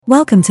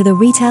Welcome to the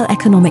Retail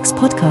Economics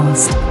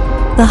Podcast,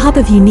 the hub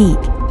of unique,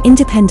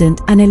 independent,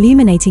 and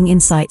illuminating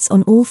insights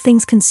on all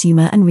things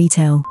consumer and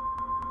retail.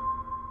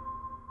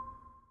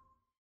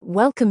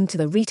 Welcome to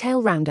the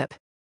Retail Roundup,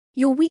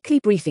 your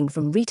weekly briefing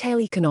from Retail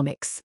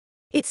Economics.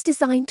 It's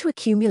designed to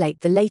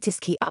accumulate the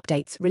latest key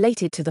updates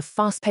related to the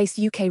fast-paced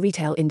UK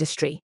retail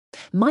industry.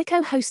 My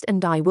co-host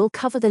and I will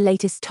cover the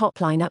latest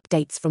top-line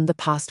updates from the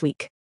past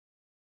week.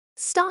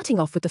 Starting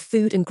off with the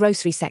food and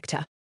grocery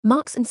sector,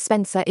 Marks &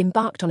 Spencer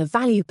embarked on a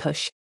value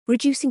push,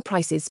 reducing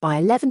prices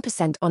by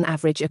 11% on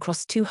average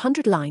across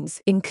 200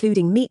 lines,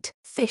 including meat,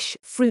 fish,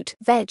 fruit,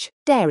 veg,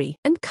 dairy,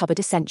 and cupboard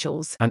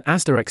essentials. And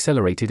Asda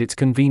accelerated its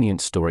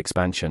convenience store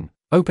expansion,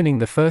 opening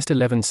the first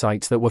 11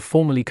 sites that were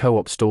formerly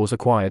Co-op stores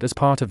acquired as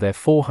part of their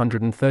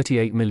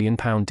 £438 million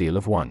deal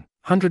of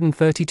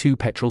 132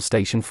 petrol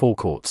station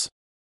forecourts.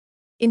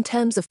 In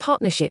terms of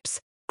partnerships,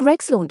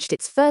 Greggs launched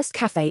its first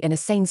cafe in a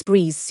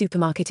Sainsbury's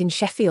supermarket in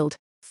Sheffield,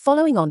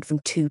 following on from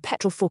 2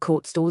 petrol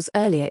forecourt stores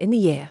earlier in the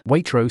year.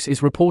 Waitrose is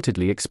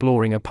reportedly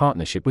exploring a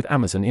partnership with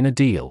Amazon in a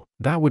deal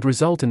that would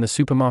result in the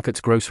supermarket's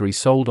groceries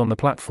sold on the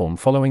platform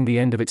following the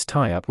end of its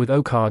tie-up with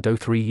Ocado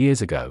 3 years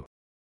ago.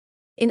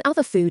 In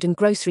other food and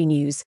grocery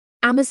news,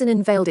 Amazon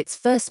unveiled its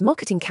first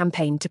marketing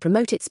campaign to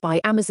promote its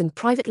By Amazon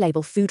private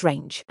label food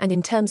range, and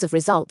in terms of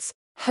results,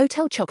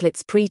 Hotel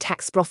Chocolate's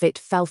pre-tax profit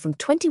fell from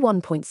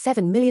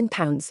 £21.7 million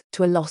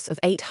to a loss of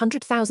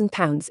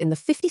 £800,000 in the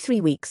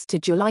 53 weeks to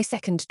July 2,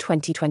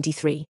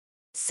 2023.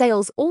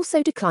 Sales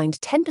also declined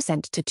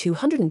 10% to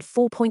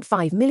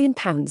 £204.5 million,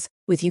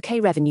 with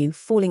UK revenue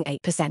falling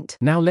 8%.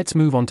 Now let's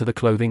move on to the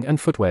clothing and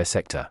footwear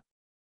sector.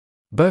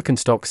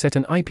 Birkenstock set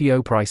an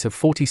IPO price of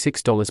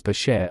 $46 per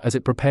share as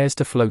it prepares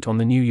to float on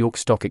the New York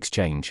Stock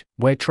Exchange,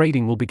 where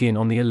trading will begin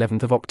on the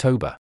 11th of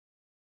October.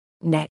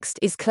 Next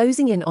is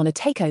closing in on a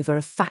takeover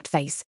of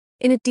Fatface,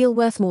 in a deal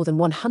worth more than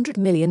 £100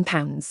 million,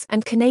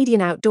 and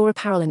Canadian outdoor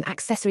apparel and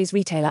accessories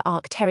retailer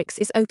Arc'teryx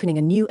is opening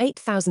a new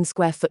 8,000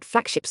 square foot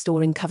flagship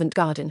store in Covent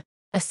Garden,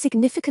 a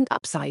significant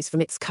upsize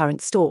from its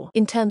current store.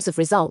 In terms of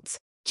results,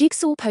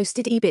 Jigsaw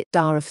posted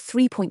EBITDA of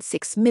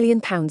 £3.6 million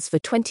for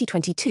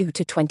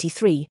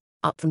 2022-23,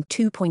 up from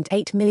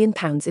 £2.8 million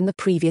in the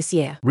previous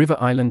year. River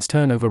Island's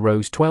turnover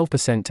rose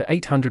 12% to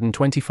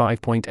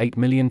 £825.8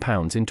 million in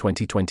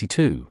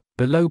 2022,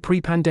 below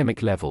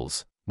pre-pandemic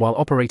levels, while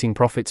operating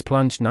profits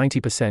plunged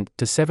 90%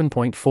 to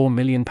 £7.4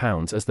 million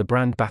as the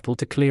brand battled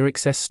to clear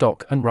excess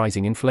stock and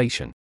rising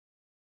inflation.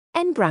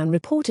 N Brown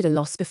reported a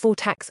loss before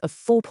tax of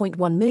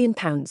 £4.1 million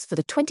for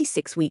the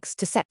 26 weeks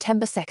to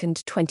September 2,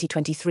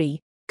 2023,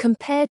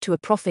 compared to a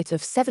profit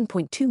of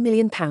 £7.2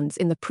 million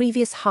in the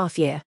previous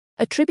half-year,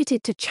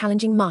 attributed to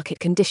challenging market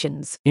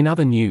conditions. In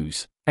other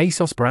news,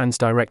 ASOS Brands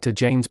director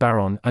James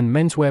Barron and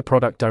menswear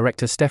product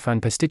director Stefan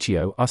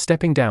Pasticcio are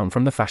stepping down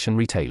from the fashion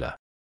retailer.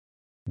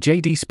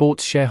 JD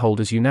Sports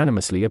shareholders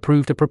unanimously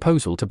approved a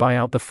proposal to buy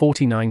out the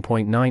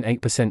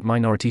 49.98%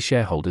 minority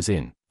shareholders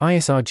in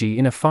ISRG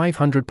in a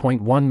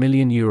 €500.1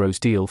 million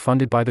deal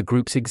funded by the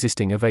group's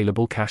existing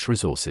available cash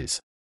resources.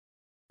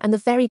 And the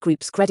Very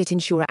Group's credit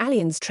insurer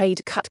Allianz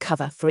Trade cut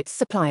cover for its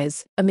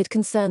suppliers amid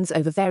concerns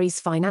over Very's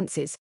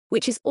finances,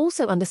 which is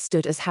also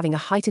understood as having a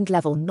heightened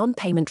level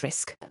non-payment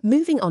risk.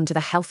 Moving on to the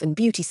health and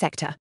beauty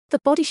sector, the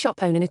Body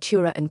Shop owner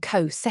Natura &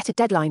 Co. set a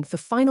deadline for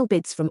final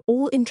bids from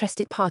all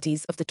interested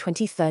parties of the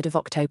 23rd of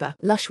October.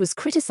 Lush was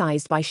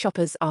criticised by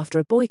shoppers after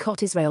a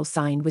Boycott Israel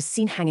sign was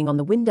seen hanging on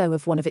the window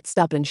of one of its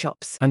Dublin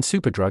shops. And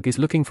Superdrug is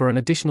looking for an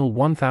additional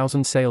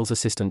 1,000 sales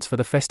assistants for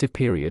the festive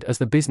period as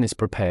the business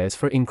prepares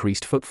for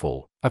increased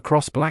footfall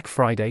across Black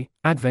Friday,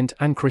 Advent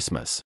and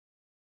Christmas.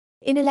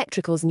 In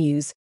electricals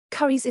news,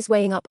 Currys is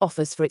weighing up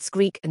offers for its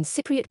Greek and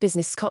Cypriot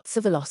business Scott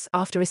Sivalos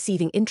after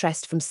receiving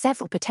interest from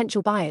several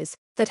potential buyers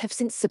that have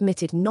since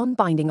submitted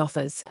non-binding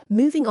offers.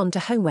 Moving on to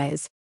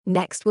homewares,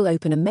 Next will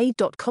open a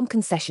Made.com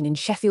concession in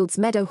Sheffield's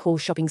Meadow Hall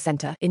shopping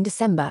centre in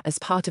December as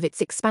part of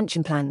its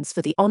expansion plans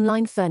for the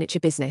online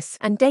furniture business,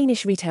 and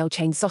Danish retail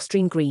chain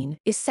Sostrene Green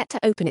is set to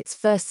open its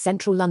first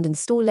central London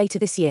store later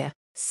this year,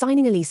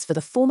 signing a lease for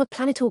the former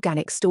Planet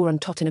Organic store on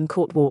Tottenham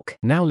Court Walk.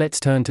 Now let's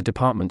turn to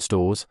department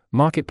stores,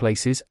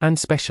 marketplaces and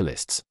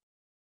specialists.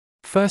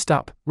 First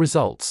up,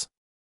 results.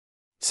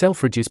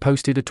 Selfridges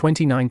posted a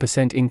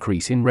 29%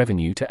 increase in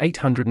revenue to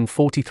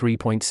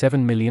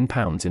 £843.7 million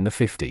in the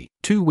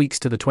 52 weeks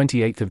to the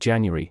 28th of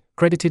January,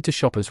 credited to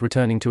shoppers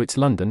returning to its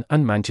London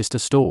and Manchester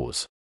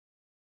stores.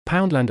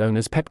 Poundland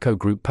owners Pepco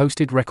Group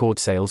posted record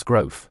sales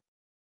growth.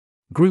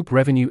 Group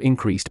revenue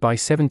increased by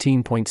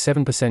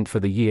 17.7% for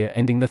the year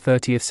ending the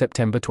 30th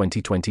September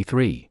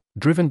 2023,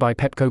 driven by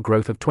Pepco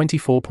growth of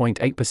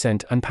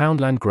 24.8% and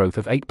Poundland growth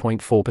of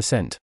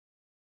 8.4%.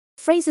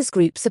 Frasers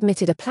Group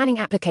submitted a planning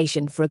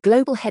application for a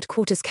global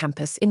headquarters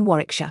campus in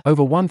Warwickshire.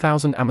 Over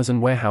 1,000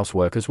 Amazon warehouse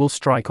workers will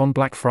strike on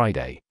Black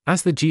Friday,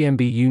 as the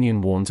GMB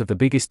union warns of the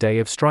biggest day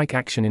of strike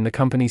action in the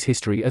company's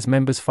history as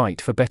members fight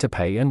for better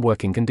pay and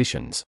working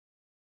conditions.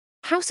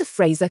 House of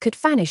Fraser could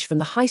vanish from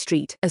the high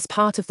street as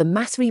part of the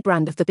mass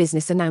rebrand of the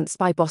business announced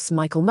by boss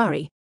Michael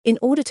Murray, in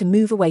order to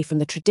move away from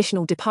the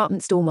traditional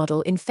department store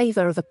model in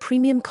favor of a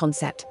premium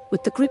concept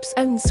with the group's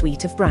own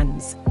suite of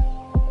brands.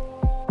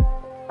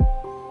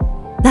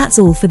 That's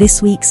all for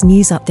this week's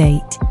news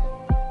update.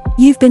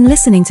 You've been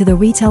listening to the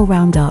Retail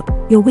Roundup,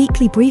 your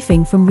weekly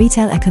briefing from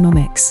Retail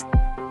Economics.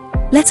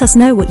 Let us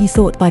know what you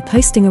thought by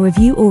posting a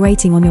review or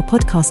rating on your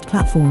podcast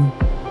platform.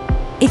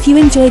 If you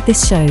enjoyed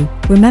this show,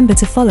 remember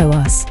to follow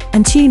us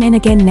and tune in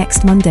again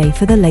next Monday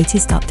for the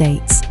latest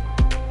updates.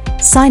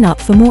 Sign up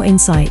for more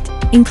insight,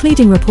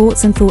 including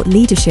reports and thought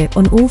leadership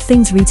on all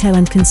things retail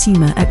and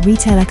consumer at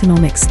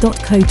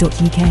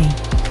retaileconomics.co.uk.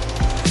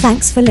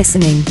 Thanks for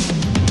listening.